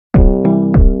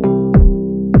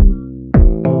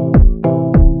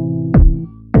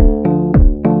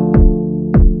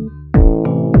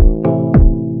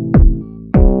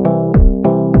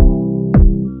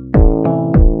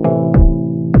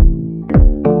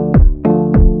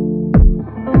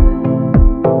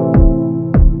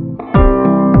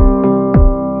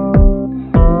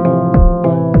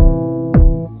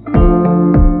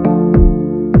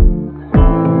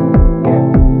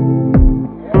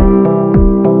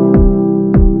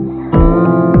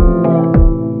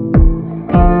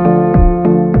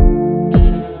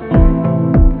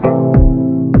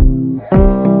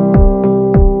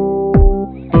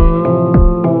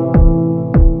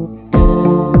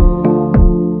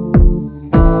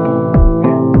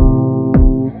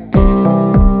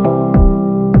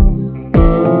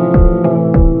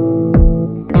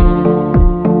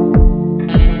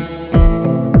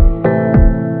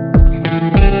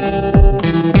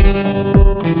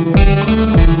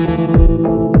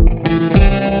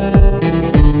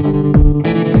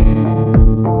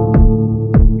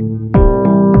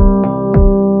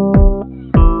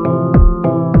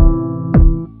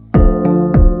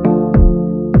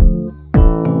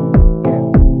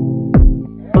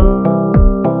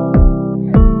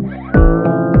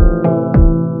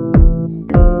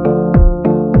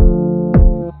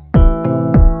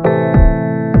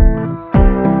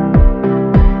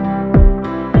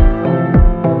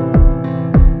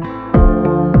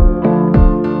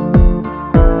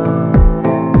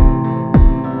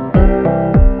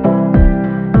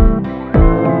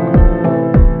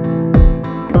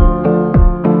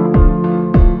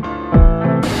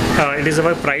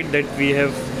pride that we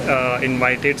have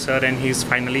invited sir and he's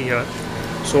finally here.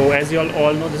 So as you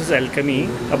all know, this is Alchemy,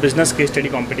 a business case study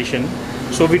competition.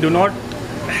 So we do not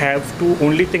have to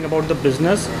only think about the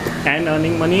business and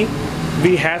earning money.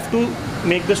 We have to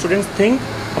make the students think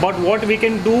about what we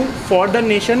can do for the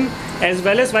nation as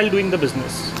well as while doing the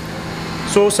business.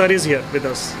 So sir is here with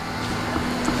us.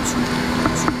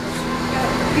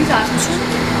 Please ask me.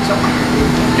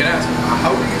 Can I ask,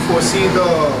 how do you foresee the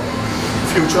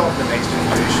future of the next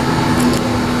generation?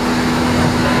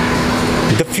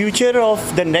 The future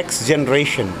of the next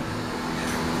generation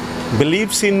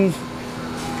believes in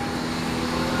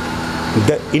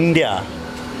the India,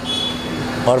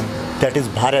 or that is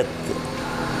Bharat,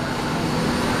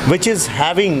 which is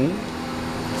having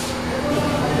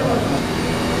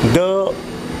the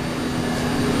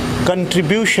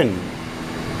contribution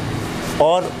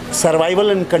or survival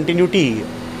and continuity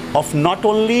of not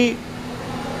only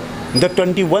the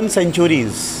 21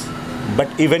 centuries but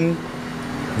even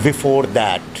before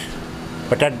that.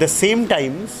 But at the same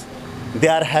time, they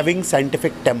are having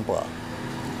scientific temper.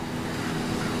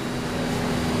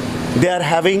 They are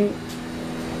having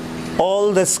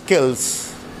all the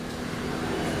skills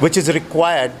which is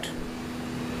required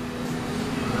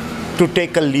to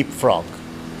take a leapfrog.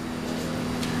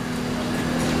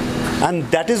 And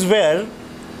that is where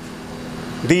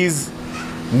these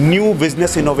new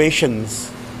business innovations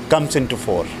comes into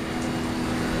fore.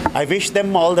 I wish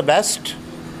them all the best,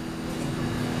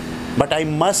 but I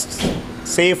must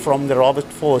say from the Robert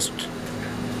Frost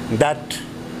that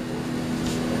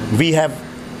we have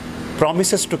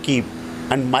promises to keep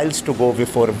and miles to go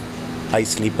before I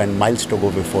sleep and miles to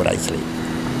go before I sleep.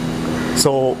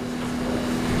 So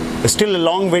still a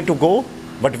long way to go,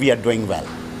 but we are doing well.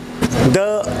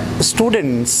 The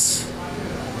students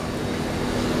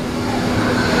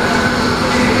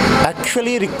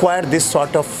actually require this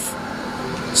sort of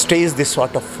stage, this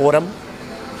sort of forum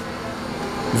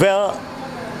where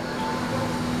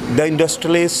the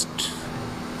industrialists,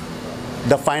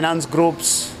 the finance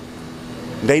groups,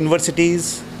 the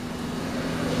universities,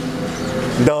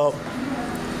 the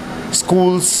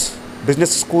schools,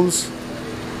 business schools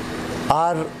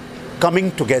are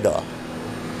coming together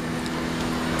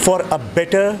for a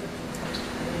better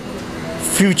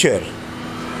future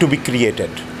to be created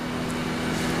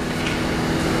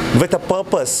with a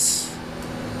purpose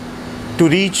to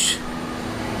reach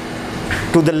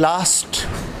to the last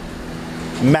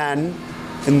man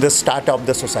in the start of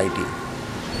the society.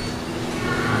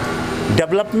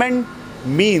 Development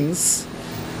means,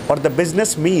 or the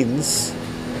business means,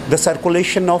 the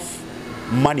circulation of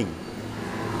money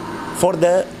for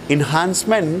the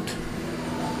enhancement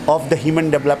of the Human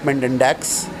Development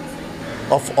Index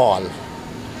of all.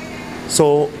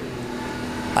 So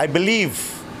I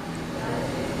believe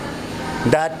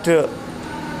that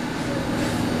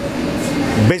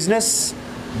business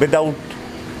without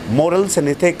morals and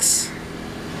ethics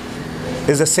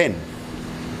is a sin.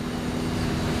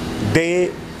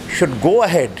 They should go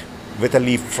ahead with a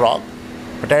leapfrog,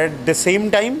 but at the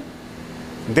same time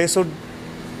they should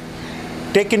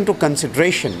take into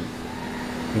consideration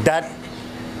that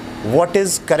what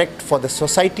is correct for the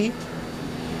society,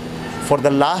 for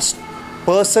the last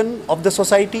person of the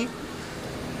society,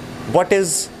 what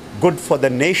is good for the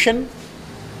nation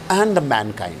and the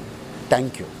mankind.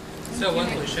 Thank you. So one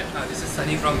question, this is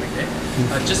Sunny from Mumbai.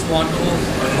 I just want to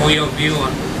know your view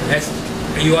on, as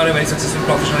you are a very successful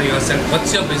professional yourself,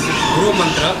 what's your business guru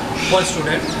mantra for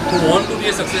students who want to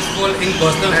be successful in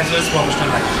personal as well as professional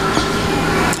life?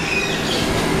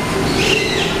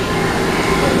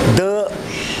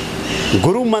 The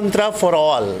guru mantra for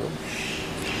all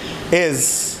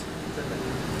is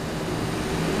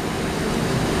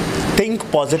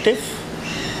think positive,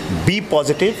 be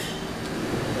positive,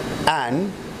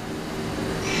 and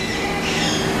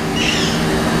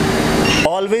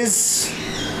always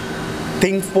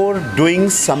think for doing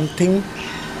something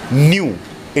new,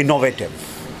 innovative.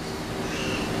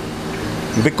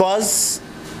 Because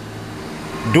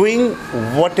doing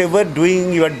whatever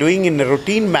you are doing in a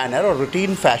routine manner or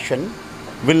routine fashion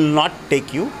will not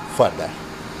take you further.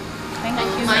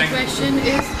 Thank you. My question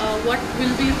is,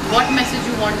 what message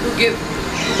you want to give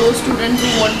to those students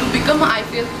who want to become an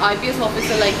IPS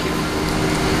officer like you?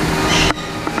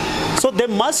 So they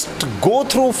must go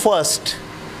through first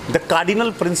the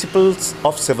cardinal principles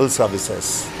of civil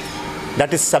services.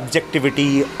 That is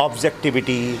subjectivity,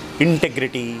 objectivity,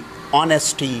 integrity,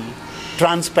 honesty,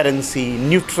 transparency,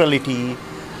 neutrality,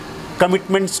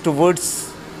 commitments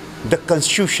towards the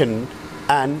constitution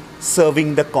and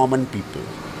serving the common people.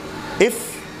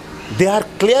 If they are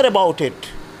clear about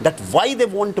it, that why they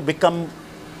want to become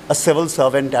a civil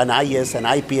servant, an IS, an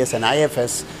IPS, an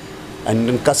IFS,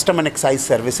 and custom and excise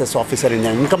services officer, and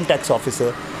an income tax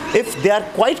officer, if they are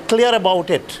quite clear about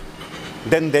it,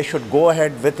 then they should go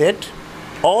ahead with it.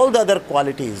 All the other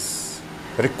qualities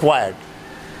required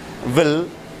will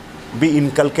be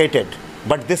inculcated,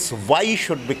 but this why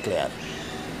should be clear,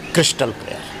 crystal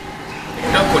clear.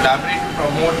 Collaborate to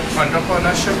promote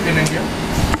entrepreneurship in India?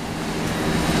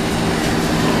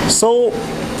 So,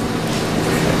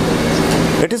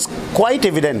 it is quite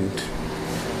evident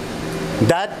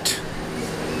that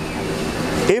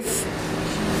if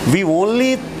we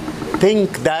only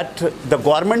think that the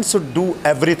government should do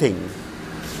everything,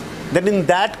 then in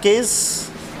that case,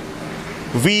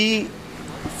 we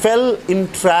fell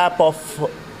in trap of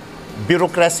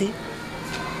bureaucracy,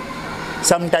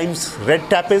 sometimes red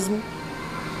tapeism,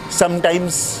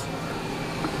 sometimes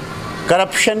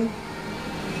corruption,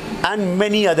 and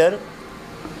many other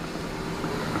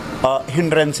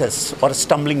hindrances or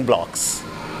stumbling blocks.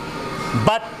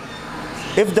 But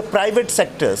if the private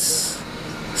sectors,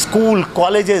 school,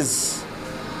 colleges,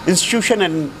 institution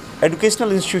and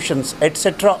educational institutions,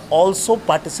 etc., also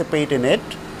participate in it,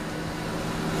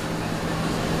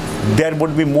 there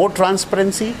would be more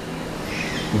transparency,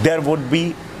 there would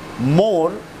be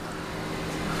more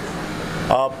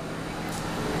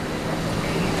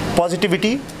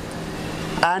positivity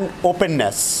and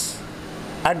openness.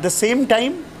 At the same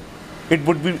time, it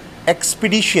would be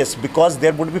expeditious because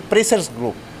there would be pressures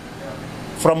group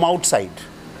from outside.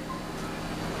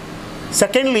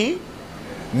 Secondly,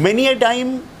 many a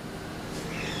time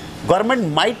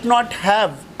government might not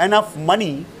have enough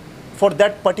money for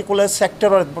that particular sector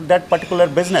or that particular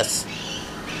business.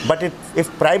 But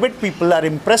if private people are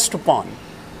impressed upon,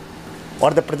 or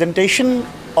the presentation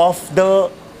of the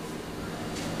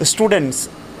students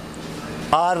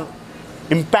are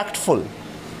impactful,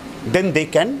 then they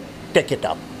can take it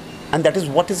up. And that is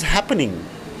what is happening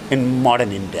in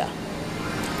modern India.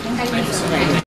 Thank you so much.